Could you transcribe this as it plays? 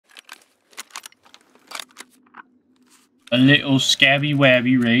A little scabby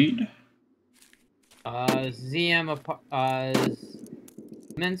wabby raid.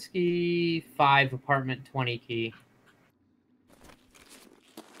 Minsky 5, apartment 20 key.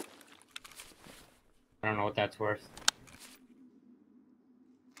 I don't know what that's worth.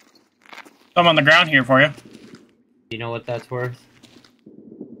 I'm on the ground here for you. Do you know what that's worth?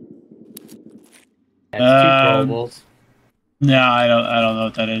 That's 2 throwables. No, I don't know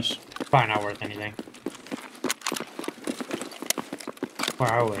what that is. Probably not worth anything. Where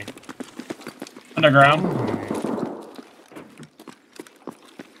are we? Underground.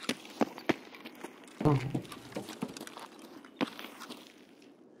 Oh.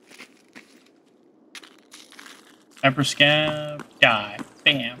 Hyper Scav. Die.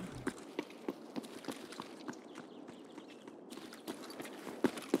 Bam.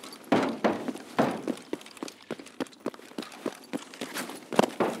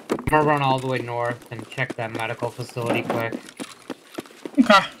 I'm gonna run all the way north and check that medical facility quick.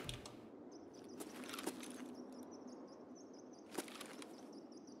 Okay.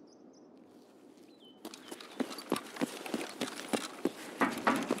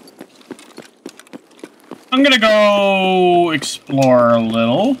 I'm gonna go explore a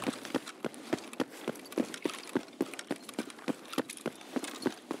little.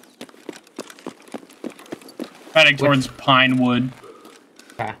 Heading towards Pinewood.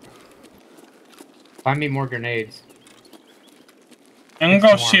 Okay. Find me more grenades. I'm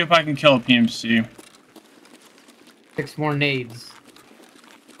gonna go see if I can kill a PMC. 6 more nades.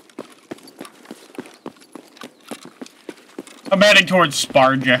 I'm heading towards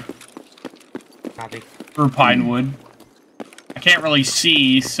Sparja. Copy. Through Pinewood. I can't really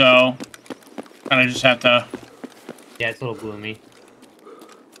see, so kind of just have to. Yeah, it's a little gloomy.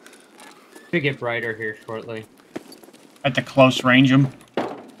 Should get brighter here shortly. At the close range him.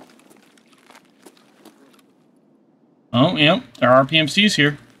 Oh, yep, there are PMCs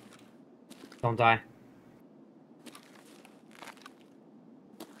here. Don't die.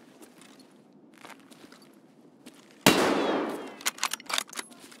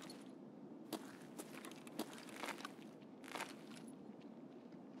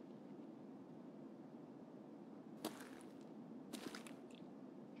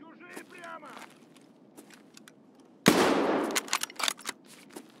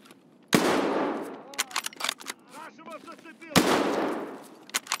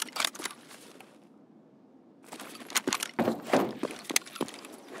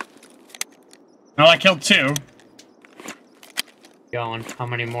 Well, I killed 2. Going. How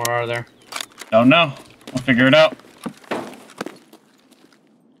many more are there? Don't know. We'll figure it out. I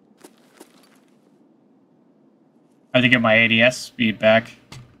have to get my ADS speed back.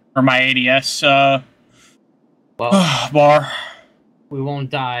 Or my ADS, Well, bar. we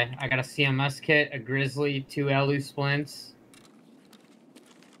won't die. I got a CMS kit, a Grizzly, 2 Alu splints.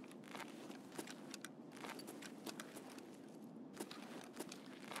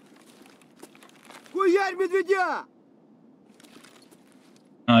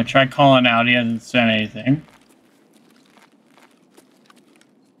 I tried calling out, he hasn't said anything.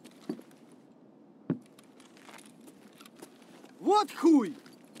 What хуй?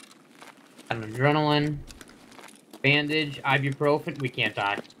 An adrenaline, bandage, ibuprofen. We can't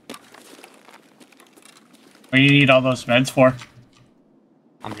die. What do you need all those meds for?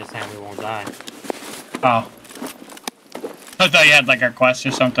 I'm just saying we won't die. Oh. I thought you had like a quest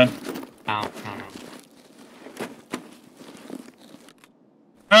or something. No.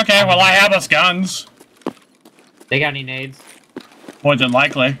 Okay, well I have us guns. They got any nades? More than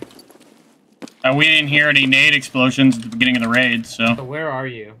likely. We didn't hear any nade explosions at the beginning of the raid, so... So where are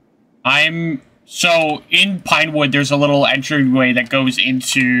you? So, in Pinewood, there's a little entryway that goes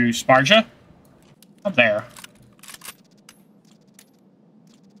into Sparja. Up there.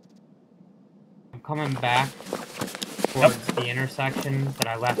 I'm coming back towards the intersection that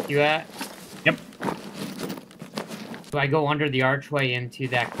I left you at. Yep. Do I go under the archway into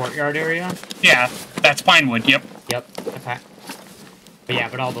that courtyard area? Yeah, that's Pinewood, yep. Yep, okay. But yeah,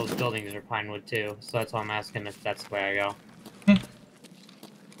 but all those buildings are Pinewood too, so that's why I'm asking if that's the way I go.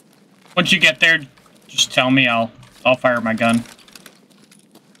 Once you get there, just tell me, I'll fire my gun.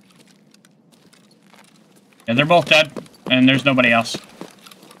 Yeah, they're both dead, and there's nobody else.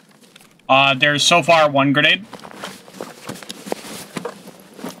 There's so far 1 grenade.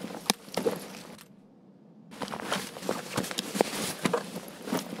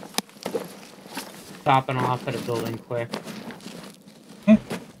 Stopping off at a building quick.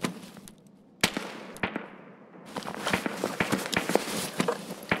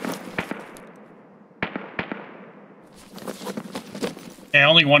 Yeah,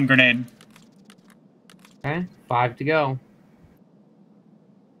 only 1 grenade. Okay, 5 to go.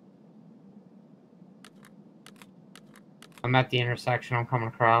 I'm at the intersection. I'm coming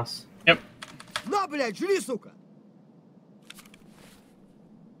across. Yep. На, блядь, жри, сука!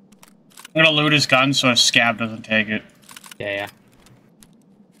 I'm gonna loot his gun so his scav doesn't take it. Yeah.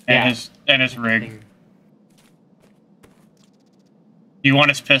 And his rig. Do you want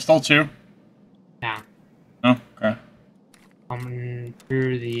his pistol too? Yeah. Oh, okay. Coming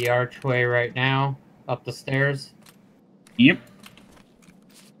through the archway right now, up the stairs. Yep.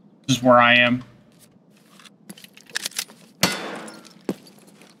 This is where I am.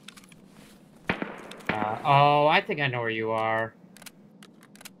 Oh, I think I know where you are.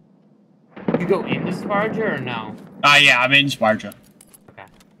 You go into Sparja or no? Yeah, I'm in Sparja. Okay.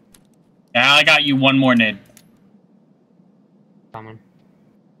 Yeah, I got you one more nid. Coming.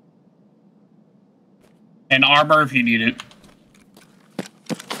 And armor if you need it.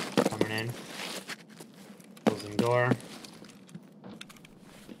 Coming in. Closing door.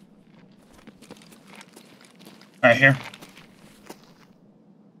 Right here.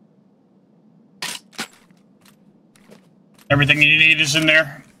 Everything you need is in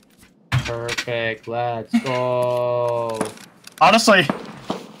there. Perfect. Let's go. Honestly,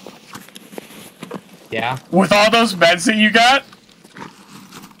 Yeah. with all those meds that you got,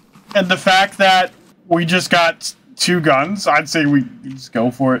 and the fact that we just got 2 guns, I'd say we just go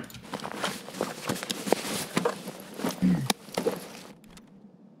for it.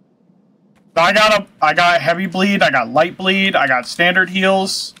 I got heavy bleed, I got light bleed, I got standard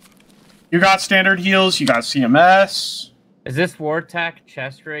heals. You got standard heals, you got CMS. Is this Wartech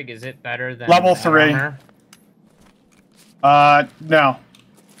chest rig? Is it better than Level 3. armor? No.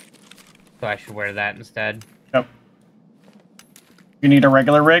 So I should wear that instead. Yep. You need a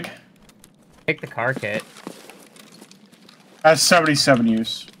regular rig? Take the car kit. That's 77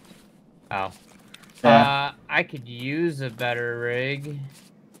 use. Oh. Yeah. I could use a better rig.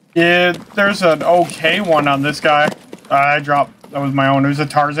 Yeah, there's an okay one on this guy. I dropped, that was my own. It was a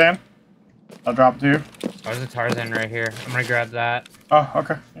Tarzan. I'll drop 2. There's a Tarzan right here. I'm gonna grab that. Oh,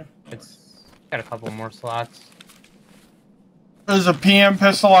 okay. Yeah. It's got a couple more slots. There's a PM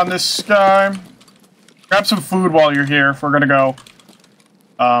pistol on this guy. Grab some food while you're here if we're gonna go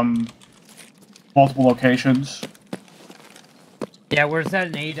multiple locations. Yeah, where's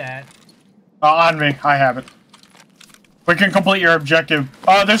that nade at? On me. I have it. We can complete your objective.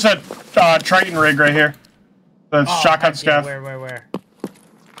 There's a Triton rig right here. The shotgun scav. Where?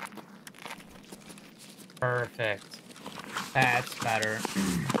 Perfect. That's better.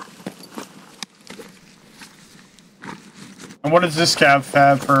 And what does this scav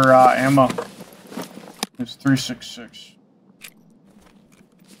have for ammo? It's 366.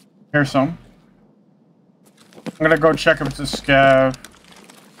 Here's some. I'm gonna go check if it's a scav.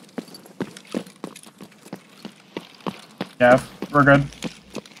 Scav, we're good.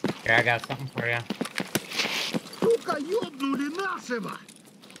 Here, I got something for you. Сука, ёбнули нашего!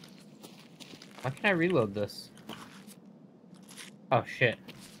 Why can I reload this? Oh, shit.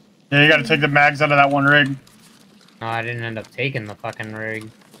 Yeah, you gotta take the mags out of that one rig. No, I didn't end up taking the fucking rig.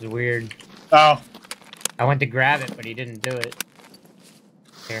 It was weird. Oh. I went to grab it, but he didn't do it.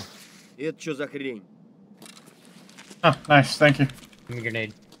 Here. Это что за хрень? Oh, nice, thank you. Give me a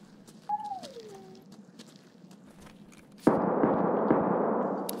grenade.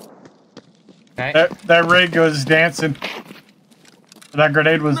 Okay. That rig was dancing. That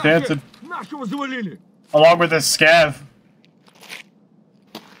grenade was dancing. Нашего завалили! Along with this scav.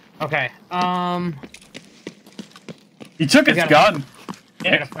 Okay, He took his gun. I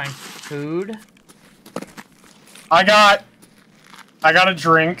gotta find food. I got a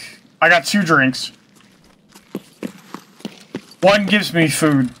drink. I got 2 drinks. One gives me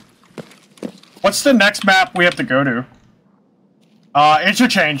food. What's the next map we have to go to?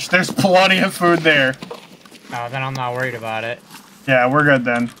 Interchange. There's plenty of food there. Oh, then I'm not worried about it. Yeah, we're good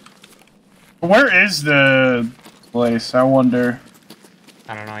then. Where is the place? I wonder.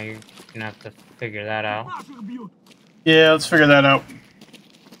 I don't know, you're gonna have to figure that out. Наших бьют! Yeah, let's figure that out.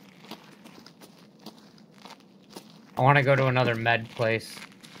 I want to go to another med place.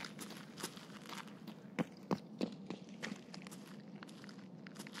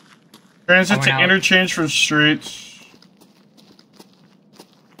 Transit to interchange from streets.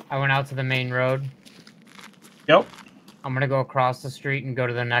 I went out to the main road. Yep. I'm gonna go across the street and go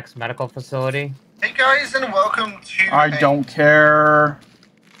to the next medical facility. Hey guys, and welcome to. I don't care.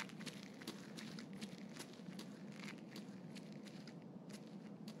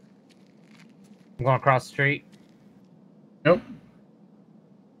 I'm going across the street. Nope.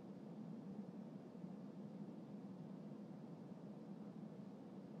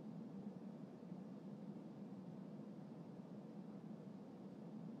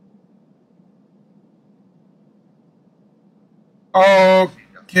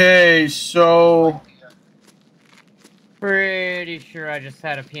 Okay, so Pretty sure I just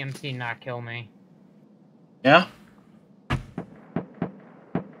had a PMC not kill me. yeah.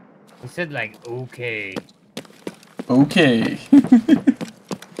 He said like, okay. Okay.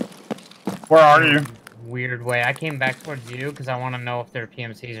 Where are you? Weird way. I came back towards you because I want to know if they're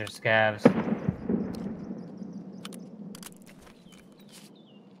PMCs or scavs.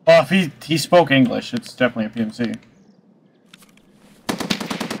 Well, if he spoke English, it's definitely a PMC.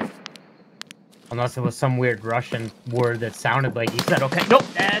 Unless it was some weird Russian word that sounded like he said, okay. Nope,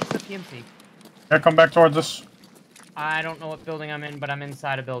 that's the PMC. Yeah, come back towards us. I don't know what building I'm in, but I'm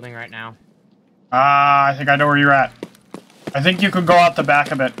inside a building right now. I think I know where you're at. I think you could go out the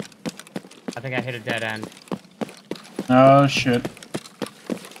back of it. I think I hit a dead end. Oh, shit.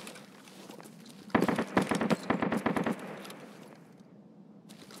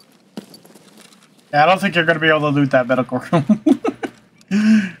 Yeah, I don't think you're going to be able to loot that medical room.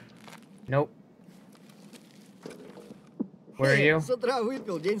 Nope. Where are you? С утра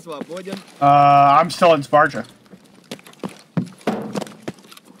выпил, день свободен. I'm still in Sparta.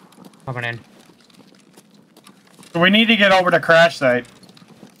 Coming in. So we need to get over to crash site.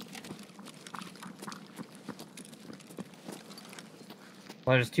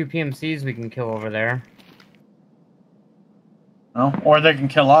 Well, there's 2 PMCs we can kill over there. No, or they can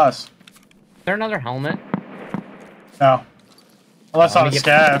kill us. Is there another helmet? No. Unless on a Let me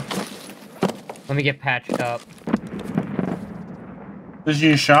scav. Let me get patched up. There's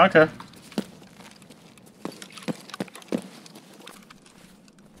Yushanka.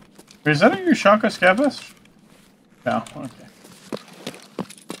 Is that a Yushanka scav vest? No, okay.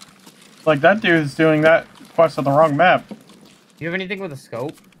 Like that dude's doing that quest on the wrong map. Do you have anything with a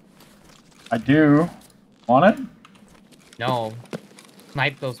scope? I do. Want it? No.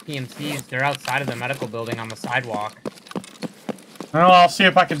 Snipe those PMCs. They're outside of the medical building on the sidewalk. Well, I'll see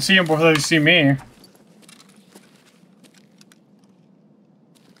if I can see them before they see me.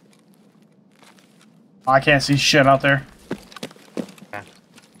 I can't see shit out there. Okay.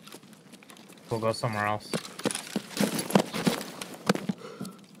 We'll go somewhere else.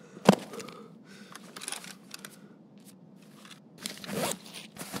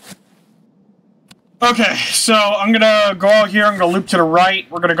 Okay, so I'm gonna go out here, I'm gonna loop to the right,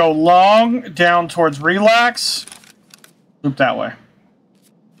 we're gonna go long, down towards relax. Loop that way. What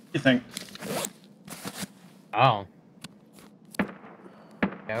do you think? Oh.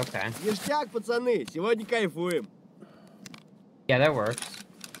 Yeah, okay. Ништяк, пацаны, сегодня кайфуем. Yeah, that works.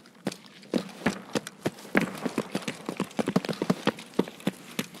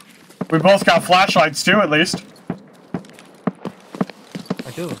 We both got flashlights too, at least.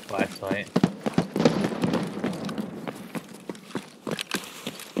 I do have a flashlight.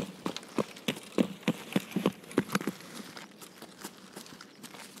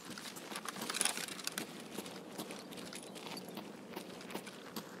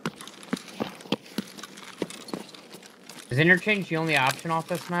 Is interchange the only option off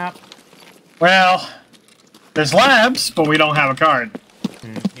this map? Well, there's labs, but we don't have a card.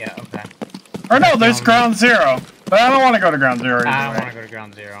 Yeah, okay. Or no, there's ground zero. But I don't want to go to ground zero. I either don't want way. to go to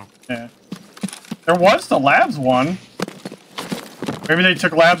ground zero. Yeah. There was the labs one. Maybe they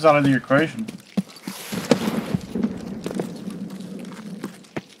took labs out of the equation.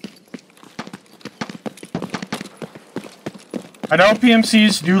 I know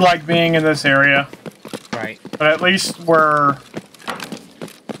PMCs do like being in this area, Right. but at least we're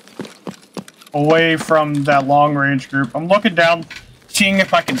away from that long range group. I'm looking down, seeing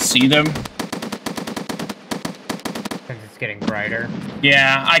if I can see them. Because it's getting brighter.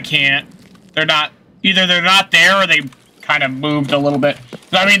 Yeah, I can't. They're not. Either they're not there or they kind of moved a little bit.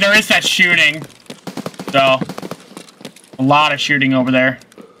 I mean, there is that shooting. So, a lot of shooting over there.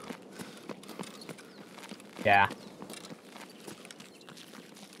 Yeah.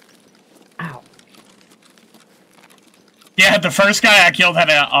 Ow. Yeah, the first guy I killed had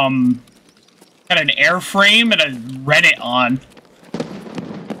a had an airframe and a Reddit on.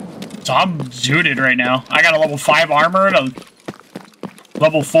 So I'm zooted right now. I got a level 5 armor and a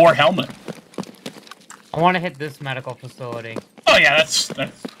level 4 helmet. I want to hit this medical facility. Oh yeah,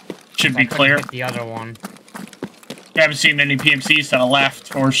 that should be I couldn't clear. hit the other one. You haven't seen any PMCs to the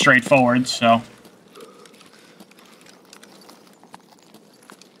left or straight forward, so.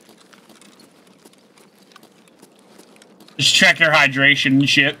 Just check your hydration and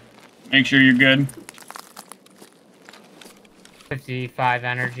shit. Make sure you're good. 55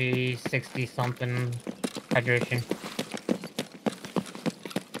 energy, 60 something hydration.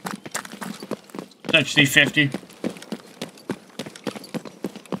 Touch D50.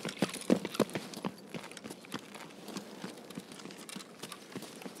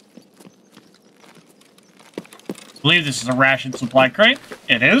 believe this is a ration supply crate.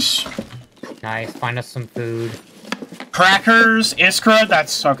 It is. Nice. Find us some food. Crackers, iskra,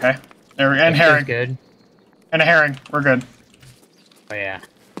 that's okay. There, and herring. Good. And a herring. We're good. Oh, yeah.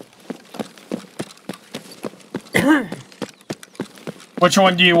 Which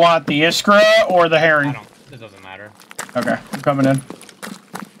one do you want, the iskra or the herring? It doesn't matter. Okay, I'm coming in.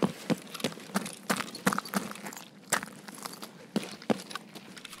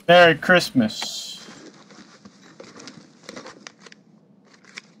 Merry Christmas.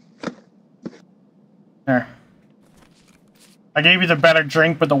 There. I gave you the better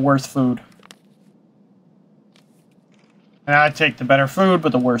drink, but the worst food. And I take the better food,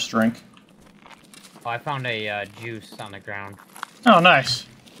 but the worst drink. Oh, I found a juice on the ground. Oh, nice.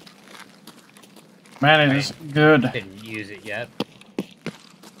 Man, it is good. Didn't use it yet.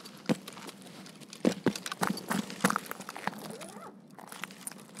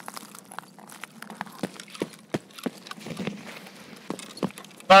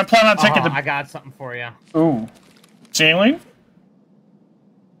 But I plan on taking the... I got something for you. Ooh. Saline?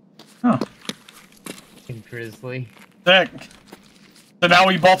 Huh. Grizzly. Sick. So now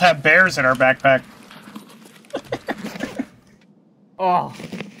we both have bears in our backpack. Oh.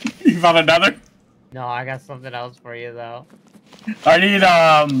 You found another? No, I got something else for you, though. I need,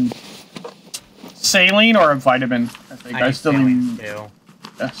 saline or a vitamin, I think. I still need... Too.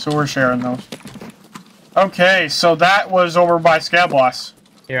 Yeah, so we're sharing those. Okay, so that was over by Scav Boss.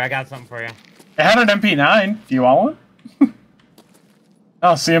 Here, I got something for you. It had an MP9. Do you want one?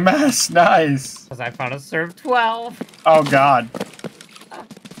 Oh, CMS. Nice. Because I found a Serve 12. Oh, God.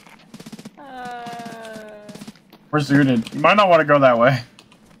 We're zooted. You might not want to go that way.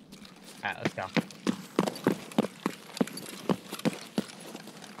 Alright, let's go.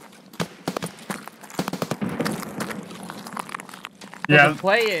 Yeah. The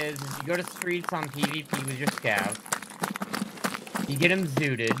play is you go to streets on PvP with your scav. You get them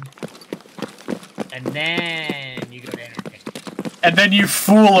zooted. And then you go to entertain. And then you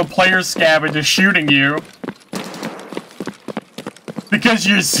fool a player scav into shooting you. Because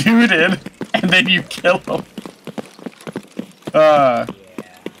you're zooted. And then you kill him. Yeah.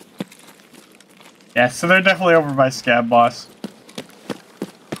 Yeah, so they're definitely over by Scav Boss.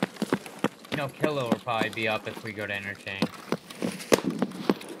 You know, Kilo will probably be up if we go to entertain.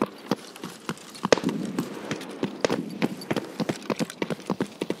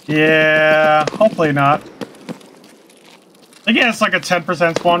 Yeah, hopefully not. I guess it's like a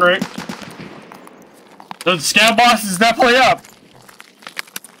 10% spawn rate. The Scav Boss is definitely up.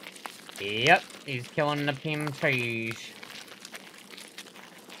 Yep, he's killing the Pimchage.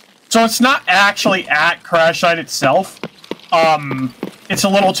 So it's not actually at Crash Site itself. It's a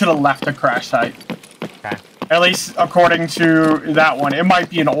little to the left of Crash Site. Okay. At least according to that one. It might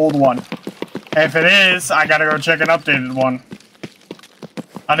be an old one. If it is, I gotta go check an updated one.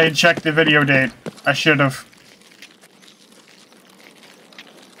 I didn't check the video date. I should have.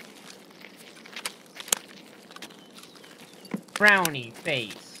 Brownie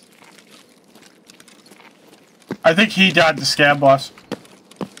face. I think he died the Scav Boss.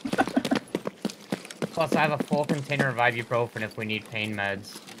 Plus, I have a full container of ibuprofen if we need pain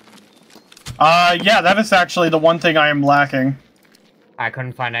meds. Yeah, that is actually the one thing I am lacking. I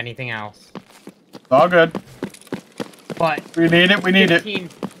couldn't find anything else. It's all good. But We need it, we need it.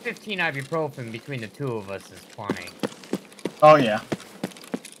 15 ibuprofen between the two of us is plenty. Oh, yeah.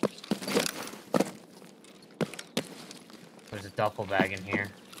 There's a duffel bag in here.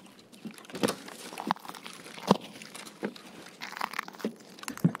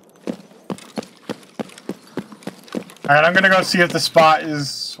 Alright, I'm gonna go see if the spot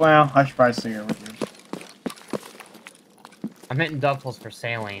is... Well, I should probably stay here with you. I'm hitting duffels for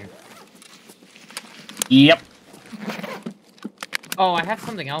saline. Yep. Oh, I have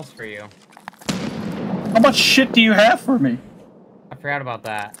something else for you. How much shit do you have for me? I forgot about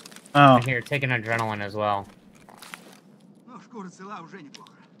that. Oh. And here, take an adrenaline as well. Well,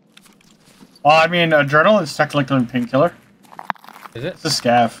 I mean, adrenaline is technically a painkiller. Is it? It's a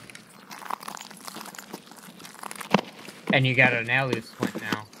scav. And you got an alu splint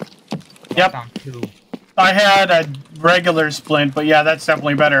now. Yep. I found 2. I had a regular splint, but yeah, that's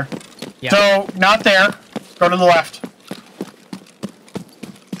definitely better. Yep. So, not there. Go to the left.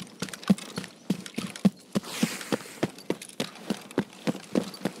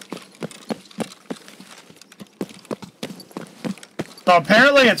 So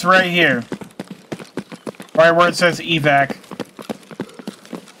apparently it's right here. Right where it says evac.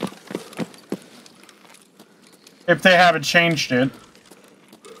 If they haven't changed it.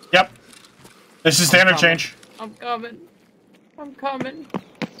 Yep. This is the interchange. I'm coming. I'm coming.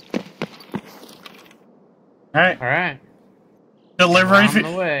 Alright. Alright. Delivery On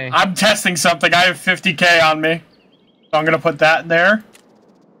the way. I'm testing something. I have 50K on me. So I'm gonna put that in there.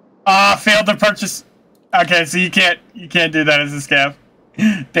 Failed to purchase. Okay, so you can't do that as a scav.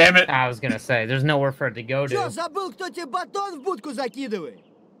 Damn it. I was gonna say, there's nowhere for it to go Чё, to. забыл, кто тебе батон в будку закидывает?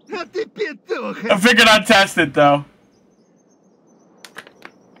 А ты петух. I figured I'd test it though.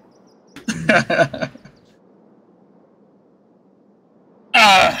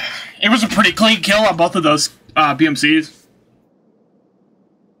 It was a pretty clean kill on both of those BMCs.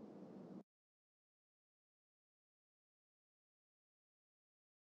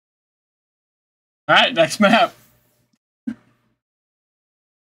 Alright, next map.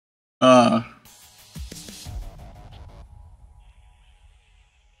 Oh,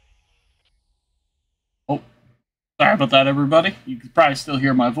 sorry about that, everybody. You can probably still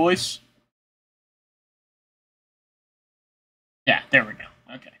hear my voice. Yeah, there we go.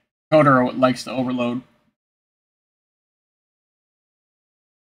 Okay. Coder likes to overload.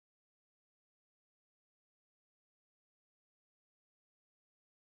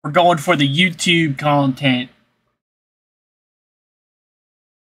 We're going for the YouTube content.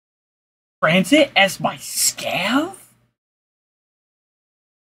 Transit as my scav?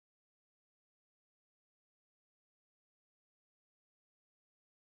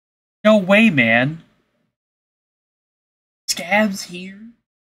 No way, man. Scavs here?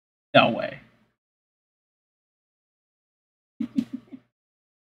 No way.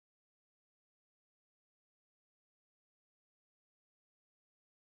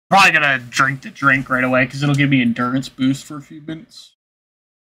 Probably gonna drink the drink right away because it'll give me endurance boost for a few minutes.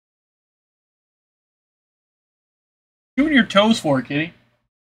 Doing your toes for, kitty?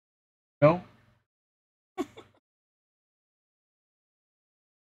 No?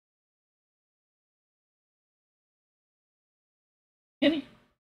 Kitty?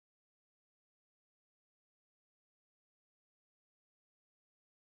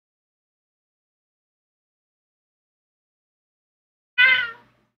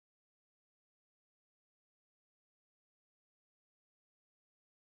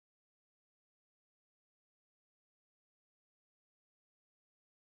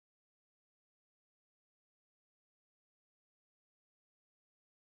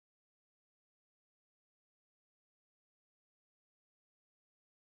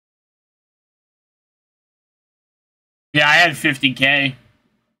 Yeah, I had 50K.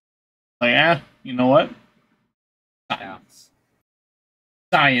 Like, yeah, you know what? Science.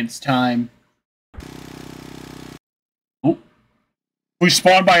 Science time. Oh. We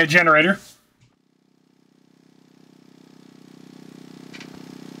spawned by a generator.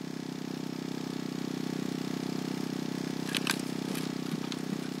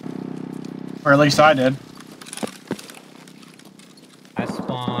 Or at least I did. I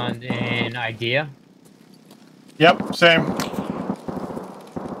spawned in Idea. Yep, same.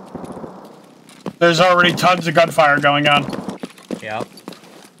 There's already tons of gunfire going on. Yep.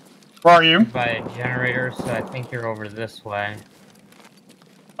 Where are you? By a generator, so I think you're over this way.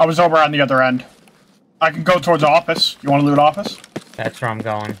 I was over on the other end. I can go towards office. You want to loot office? That's where I'm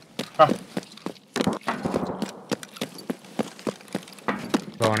going. Huh.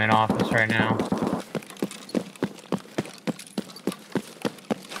 Going in office right now.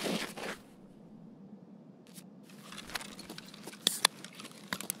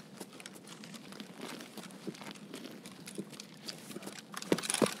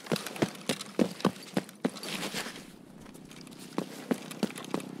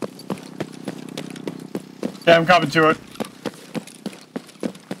 Yeah, I'm coming to it.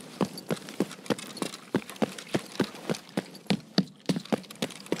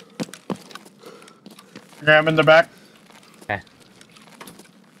 Okay, I'm in the back. Okay.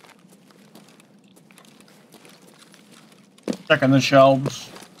 Checking the shelves.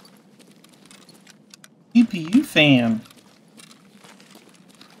 CPU fan.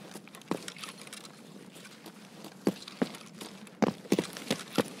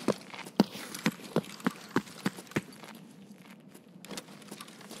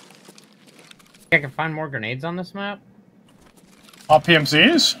 I can find more grenades on this map? All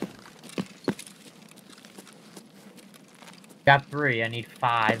PMCs? Got 3, I need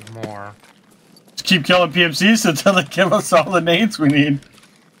 5 more. Just keep killing PMCs until they give us all the nades we need.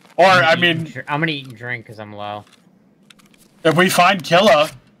 Or, I mean... I'm gonna eat and drink because I'm low. If we find Killa,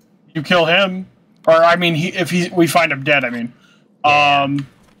 you kill him. Or, I mean, we find him dead, I mean. Yeah.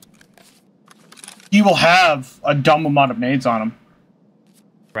 He will have a dumb amount of nades on him.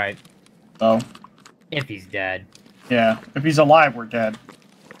 Right. So... If he's dead. Yeah, if he's alive, we're dead.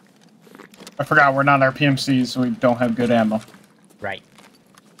 I forgot we're not our PMCs, so we don't have good ammo. Right.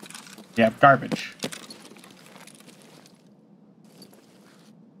 Yeah, garbage.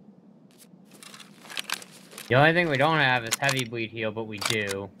 The only thing we don't have is heavy bleed heal, but we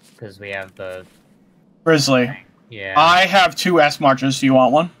do because we have the Grizzly. yeah. I have 2 S marches. Do you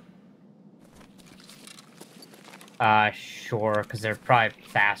want one? Sure, because they're probably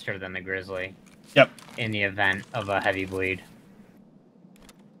faster than the Grizzly. Yep. In the event of a heavy bleed.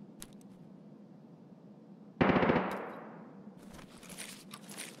 That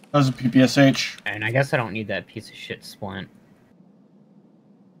was a PPSH. And I guess I don't need that piece of shit splint.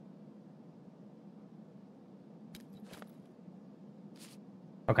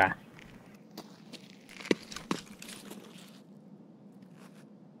 Okay.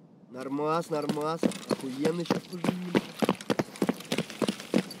 Нормас, нормас. Охуенный сейчас поживем.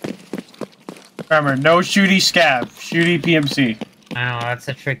 Remember, no shooty scav, shooty PMC. I know, that's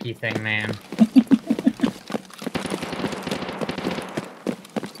a tricky thing, man.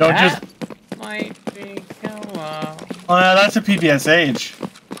 Don't That just... might be killer. Oh, yeah, that's a PPSH.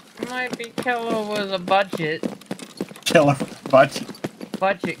 Might be killer with a budget. Killer. Budget.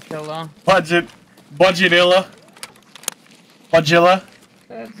 Budget killer. Budget. Budgetilla. Budgilla.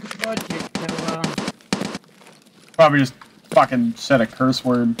 That's a budget killer. Probably just fucking said a curse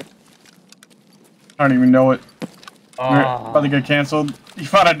word. I don't even know it. We're about to get canceled. You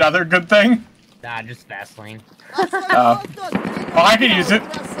found another good thing? Nah, just Vaseline. Oh, I can use it.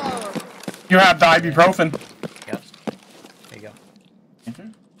 You have the ibuprofen. Yep. There you go. Okay.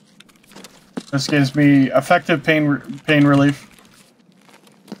 This gives me effective pain relief.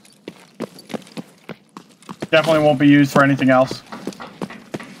 Definitely won't be used for anything else.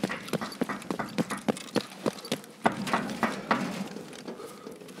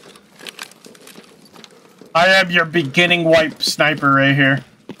 I am your beginning wipe sniper right here.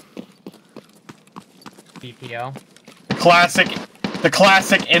 BPO. The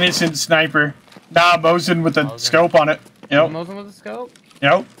classic innocent sniper. Nah, Mosin with the Mosin. scope on it. Yep. Mosin with the scope?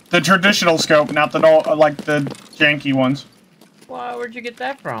 Yep. The traditional scope, not the like the janky ones. Wow, where'd you get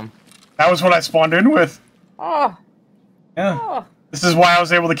that from? That was what I spawned in with. Oh. Yeah. Oh. This is why I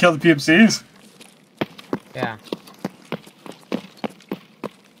was able to kill the PMCs. Yeah.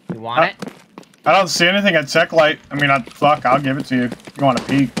 You want it? I don't see anything at Sec Light. I mean, fuck, I'll give it to you if you want to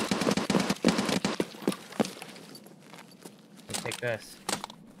peek. Let's take this.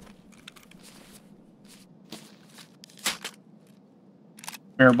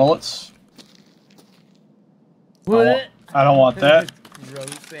 Spare bullets. What? I don't want that.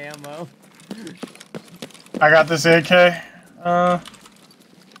 Gross ammo. I got this AK. I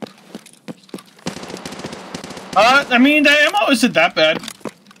mean, the ammo isn't that bad.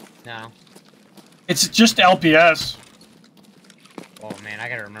 No. It's just LPS. Oh man, I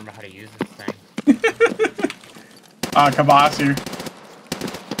gotta remember how to use this thing. Kabasi.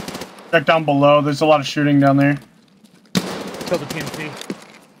 Check down below. There's a lot of shooting down there. Kill the PMC.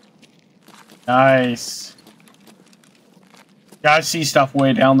 Nice. Yeah, I see stuff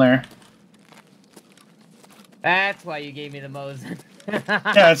way down there. That's why you gave me the Mosin.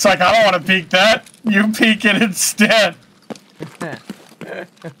 Yeah, it's like, I don't want to peek that. You peek it instead.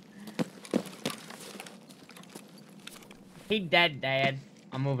 He dead, Dad.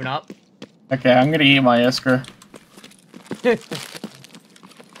 I'm moving up. Okay, I'm gonna eat my Iskra. That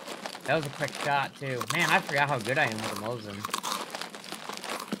was a quick shot, too. Man, I forgot how good I am with the Mosin.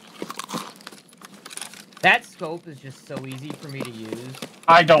 That scope is just so easy for me to use.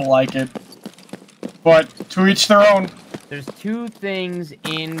 I don't like it. But, to each their own. There's 2 things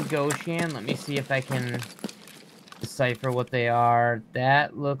in Goshan. Let me see if I can decipher what they are.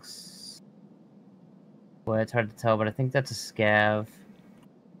 That looks... Boy, it's hard to tell, but I think that's a scav.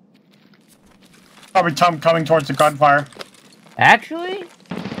 Probably Tom coming towards the gunfire. Actually?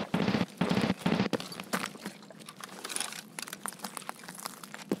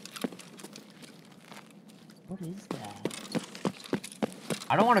 What is that?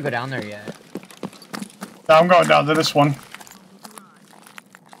 I don't want to go down there yet. I'm going down to this one.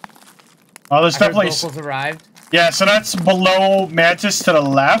 Oh, there's definitely... Locals arrived. Yeah, so that's below Mantis to the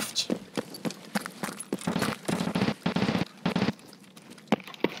left.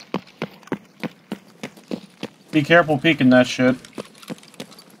 Be careful peeking that shit.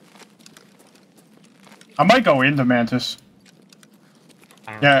 I might go into Mantis.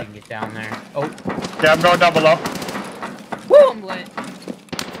 I don't know if you can get down there. Oh. Yeah, I'm going down below. Woo, I'm lit.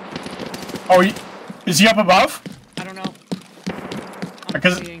 Oh, is he up above? I don't know. I'm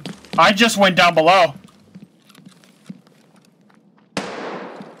Because bleeding. I just went down below.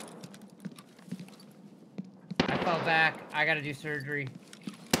 I fell back. I gotta do surgery.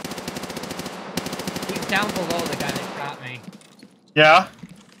 He's down below the guy that shot me. Yeah?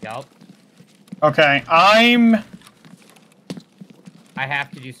 Yup. Okay, I have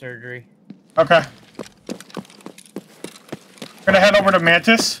to do surgery. Okay. Gonna head over to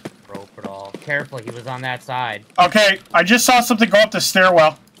Mantis. Rope it all. Careful, he was on that side. Okay, I just saw something go up the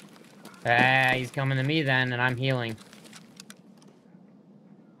stairwell. Ah, he's coming to me then, and I'm healing.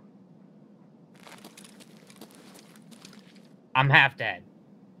 I'm half dead.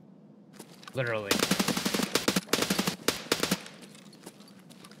 Literally.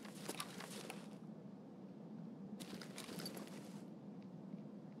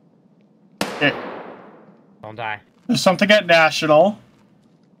 Okay. Don't die. There's something at National.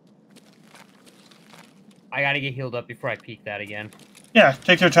 I gotta get healed up before I peek that again. Yeah,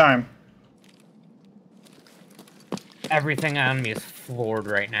 take your time. Everything on me is floored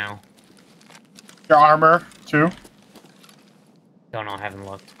right now. Your armor, too. Don't know, I haven't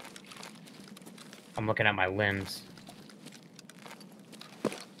looked. I'm looking at my limbs.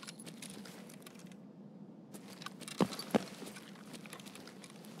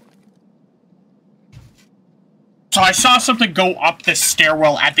 So I saw something go up the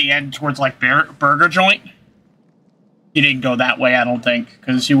stairwell at the end towards, like, Burger Joint. He didn't go that way, I don't think,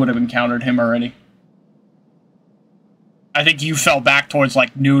 because you would have encountered him already. I think you fell back towards,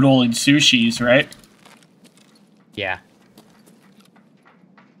 like, Noodle and Sushi's, right? Yeah.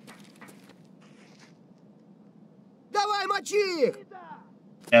 Давай, мочи их!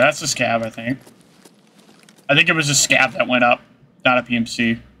 Yeah, that's a scav, I think. I think it was a scav that went up, not a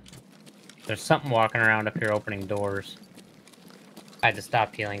PMC. There's something walking around up here opening doors. I had to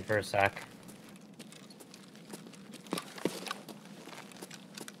stop healing for a sec.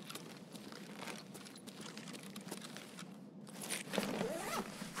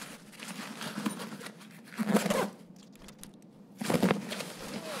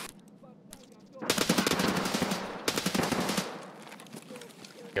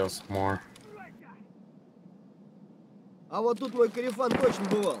 Heal some more. А вот тут мой корефан точно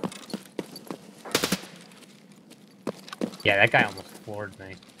бывал. Yeah, that guy almost floored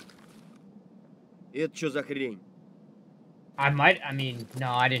me. Это что за хрень? I mean,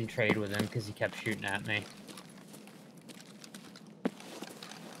 no, I didn't trade with him because he kept shooting at me.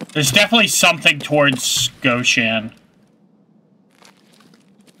 There's definitely something towards Goshan.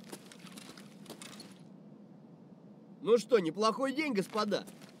 Ну что, неплохой день, господа.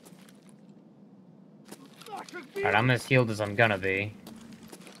 Alright, I'm as healed as I'm gonna be.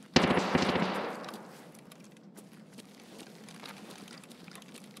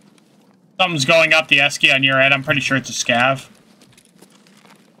 Something's going up the esky on your head. I'm pretty sure it's a scav.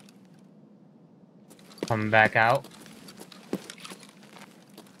 Coming back out.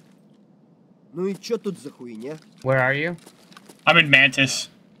 Ну и чё тут за хуйня? Where are you? I'm in Mantis.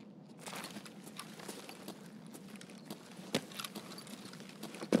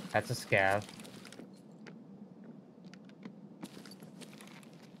 That's a scav.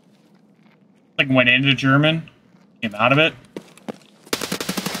 Like, went into German. Came out of it.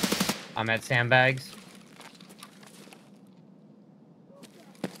 I'm at sandbags.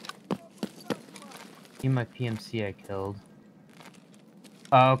 See my PMC I killed.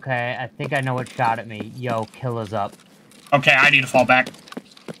 Okay, I think I know what shot at me. Yo, Killa's up. Okay, I need to fall back.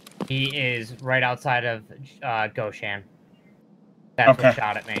 He is right outside of Goshan. That's Okay. what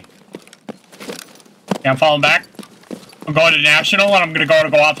shot at me. Yeah, I'm falling back. I'm going to National, and I'm going to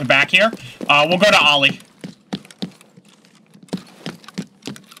go out the back here. We'll go to Ollie.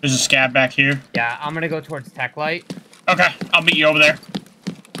 There's a scav back here. Yeah, I'm gonna go towards Tech Light. Okay, I'll meet you over there.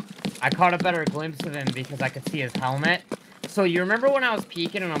 I caught a better glimpse of him because I could see his helmet. So you remember when I was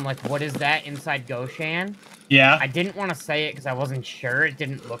peeking and I'm like, what is that inside Goshan? Yeah. I didn't want to say it because I wasn't sure. It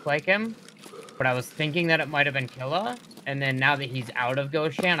didn't look like him. But I was thinking that it might have been Killa. And then now that he's out of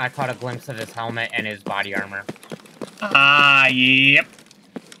Goshan, I caught a glimpse of his helmet and his body armor. Yep.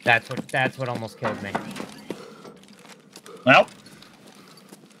 That's what almost killed me. Well,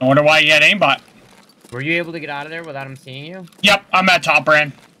 I wonder why you had aimbot. Were you able to get out of there without him seeing you? Yep, I'm at Top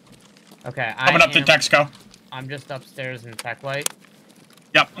Brand. Okay, Coming up to Texco. I'm just upstairs in Tech Light.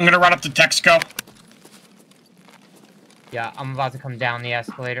 Yep, I'm gonna run up to Texco. Yeah, I'm about to come down the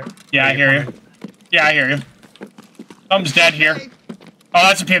escalator. Yeah, I hear you. Yeah, I hear you. Something's dead here. Oh,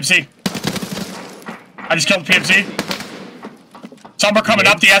 that's a PMC. I just killed a PMC. Some are coming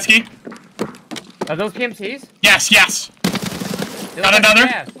up the esky. Are those PMCs? Yes, yes. They Got look like another?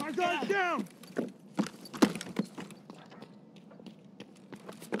 scavs. I got it down!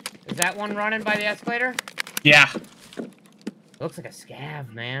 Is that one running by the escalator? Yeah. Looks like a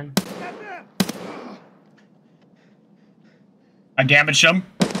scav, man. I damaged him.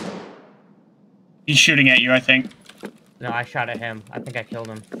 He's shooting at you, I think. No, I shot at him. I think I killed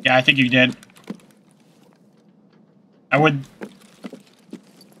him. Yeah, I think you did. I would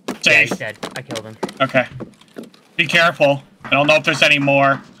Yeah, say... he's dead. I killed him. Okay. Be careful. don't know if there's any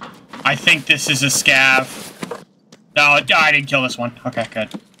more. I think this is a scav. No, I didn't kill this one. Okay, good.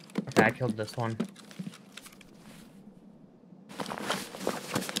 Okay, I killed this one.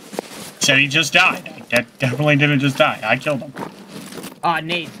 Said he just died. That definitely didn't just die. I killed him.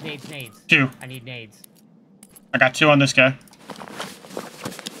 Nades. 2. I need nades. I got 2 on this guy.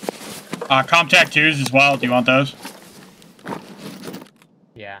 Comtac 2s as well. Do you want those?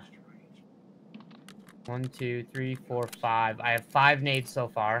 Yeah. 1, 2, 3, 4, 5. I have 5 nades so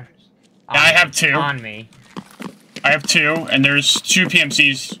far. Yeah, I have 2. On me. I have 2, and there's 2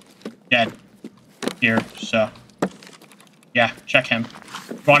 PMCs dead here, so... Yeah, check him. If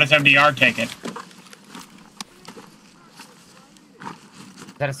you want his MDR, take it.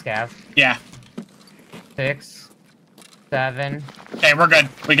 Is that a scav? Yeah. 6, 7. Okay, we're good.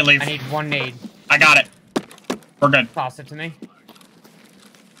 We can leave. I need 1 nade. I got it. We're good. Toss it to me.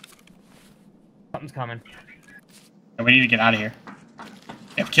 Something's coming. And we need to get out of here.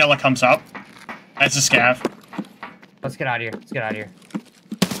 If Killa comes up, that's a scav. Let's get out of here. Let's get out of here.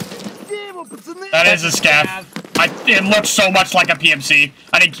 That is a scav. It looks so much like a PMC.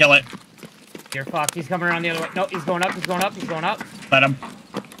 I didn't kill it. You're fucked. He's coming around the other way. No, he's going up. He's going up. He's going up. Let him.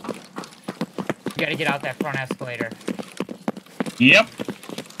 You gotta get out that front escalator. Yep.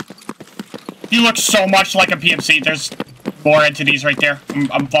 He looks so much like a PMC. There's more entities right there.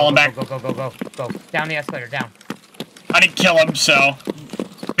 I'm falling back. Go. Down the escalator, down. I didn't kill him, so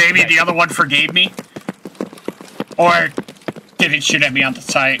maybe the other one forgave me. Or didn't shoot at me on the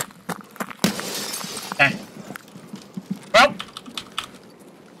site. Okay. Well.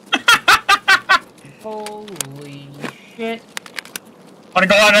 Holy shit. Wanna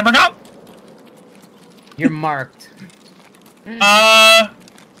go on Embercom? You're marked. Around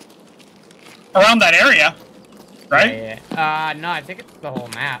that area, right? Yeah. No, I think it's the whole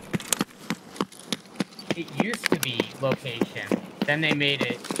map. It used to be location. Then they made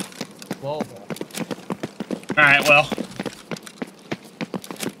it global. Alright, well.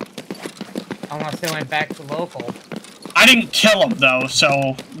 Unless they went back to local. I didn't kill him, though,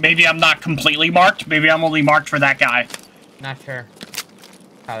 so maybe I'm not completely marked. Maybe I'm only marked for that guy. Not sure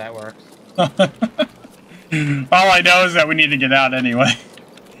how that works. All I know is that we need to get out anyway.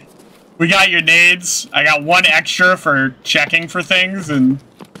 We got your nades. I got 1 extra for checking for things, and...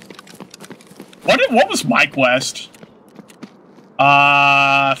 What was my quest?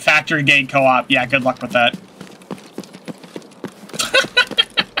 Factory Gate Co-op. Yeah, good luck with that.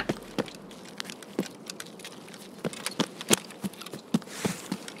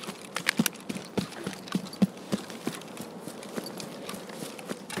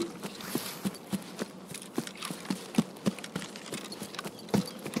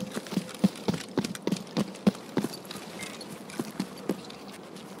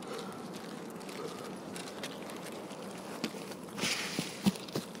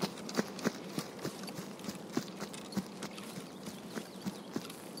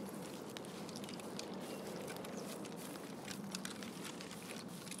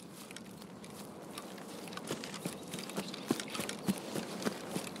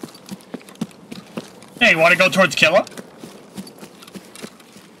 Hey, you want to go towards Killa?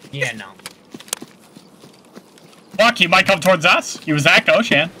 Yeah, no. Fuck, he might come towards us. He was at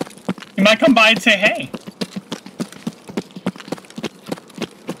Goshan. He might come by and say hey.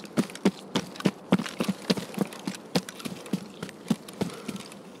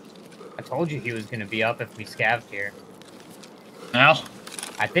 I told you he was gonna be up if we scavved here. Well,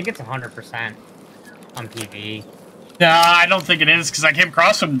 I think it's 100% on PvE. no, I don't think it is, because I came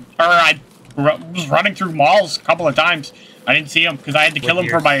across him, or I was running through malls a couple of times. I didn't see him, because I had to kill him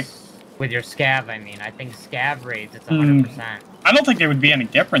for my... With your scav, I mean. I think scav raids, it's 100%. I don't think they would be any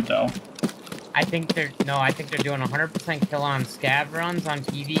different, though. I think they're... No, I think they're doing 100% kill on scav runs on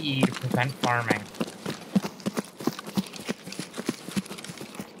PvE to prevent farming.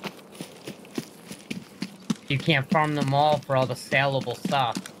 You can't farm them all for all the saleable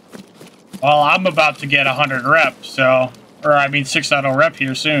stuff. Well, I'm about to get 100 rep, so... Or, I mean, 6.0 rep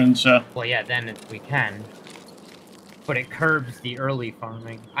here soon, so... Well, yeah, then we can. But it curbs the early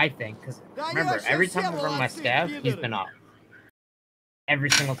farming, I think. Because, remember, every time I run my scav, he's been up.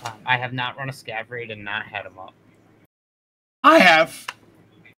 Every single time. I have not run a scav raid and not had him up. I have.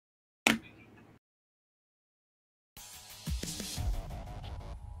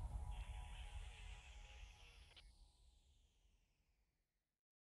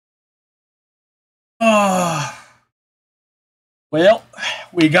 Well,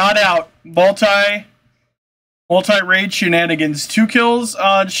 we got out multi-raid shenanigans. 2 kills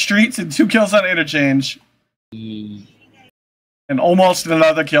on streets and 2 kills on interchange. And almost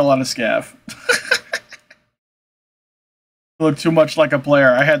another kill on a scav. Look too much like a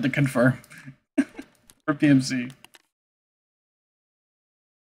player. I had to confirm. For PMC.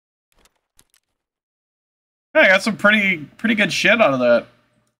 I got some pretty good shit out of that.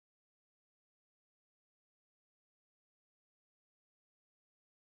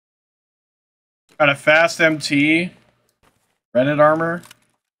 Got a fast MT. Reddit armor.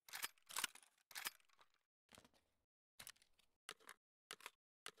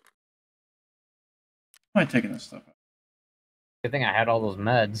 Why am I taking this stuff out? Good thing I had all those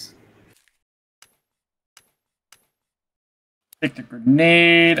meds. Take the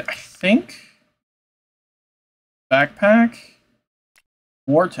grenade, I think. Backpack.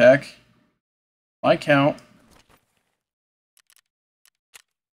 War tech. My count.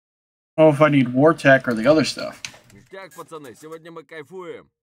 I don't know if I need war tech or the other stuff. Ништяк, пацаны, сегодня мы кайфуем.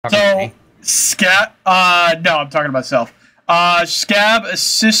 So, scat. No, I'm talking about myself. Scav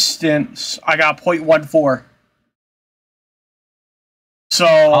assistance, I got 0.14.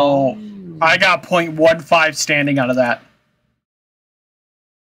 So, I got 0.15 standing out of that.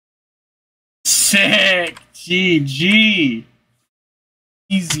 Sick! GG!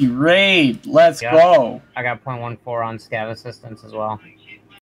 Easy raid. Let's go. I got 0.14 on scav assistance as well.